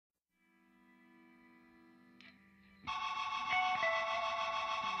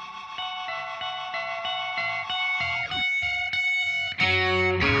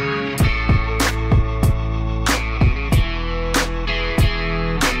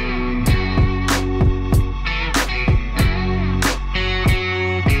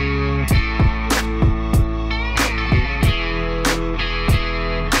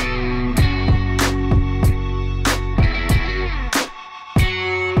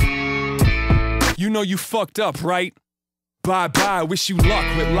You know you fucked up, right? Bye-bye, wish you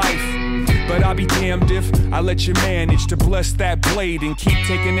luck with life. But I'll be damned if I let you manage to bless that blade and keep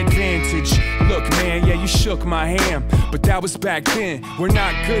taking advantage. Look, man, yeah, you shook my hand, but that was back then. We're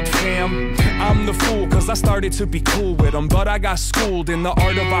not good, fam. I'm the fool, cause I started to be cool with them, but I got schooled in the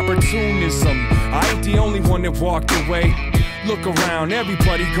art of opportunism. I ain't the only one that walked away. Look around,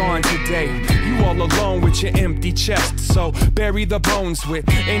 everybody gone today. You all alone with your empty chest, so bury the bones with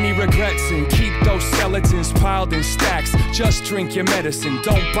any regrets and keep those skeletons piled in stacks. Just drink your medicine,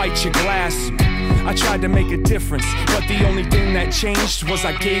 don't bite your glass. I tried to make a difference, but the only thing that changed was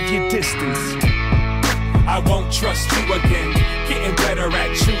I gave you distance. I won't trust you again, getting better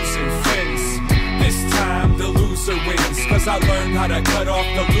at choosing friends. This time the loser wins, cause I learned how to cut off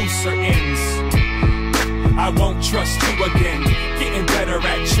the looser ends. I won't trust you again, getting better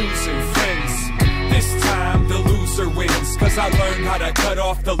at choosing friends. This time the loser wins, cause I learned how to cut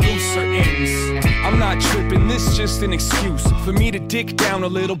off the looser ends. I'm not tripping, this just an excuse for me to dick down a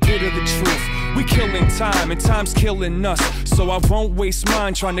little bit of the truth. We killing time and time's killing us, so I won't waste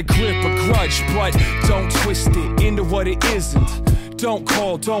mine trying to grip a grudge. But don't twist it into what it isn't. Don't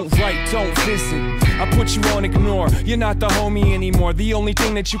call, don't write, don't visit. I put you on ignore, you're not the homie anymore. The only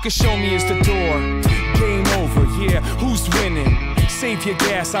thing that you can show me is the door. Game over, yeah, who's winning? Save your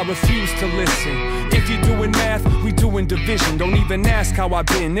gas, I refuse to listen. If you're doing math, we doing division. Don't even ask how I've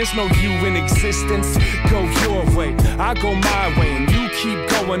been, there's no you in existence. Go your way, I go my way, and you keep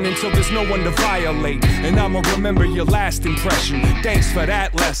going until there's no one to violate. And I'ma remember your last impression. Thanks for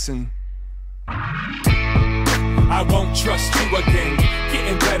that lesson. I won't trust you again,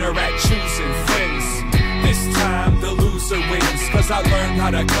 getting better at choosing friends. This time the loser wins, cause I learned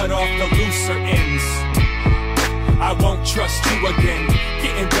how to cut off the looser ends. I won't trust you again,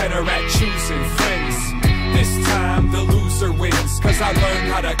 getting better at choosing friends. This time the loser wins, cause I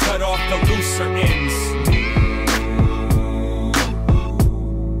learned how to cut off the looser ends.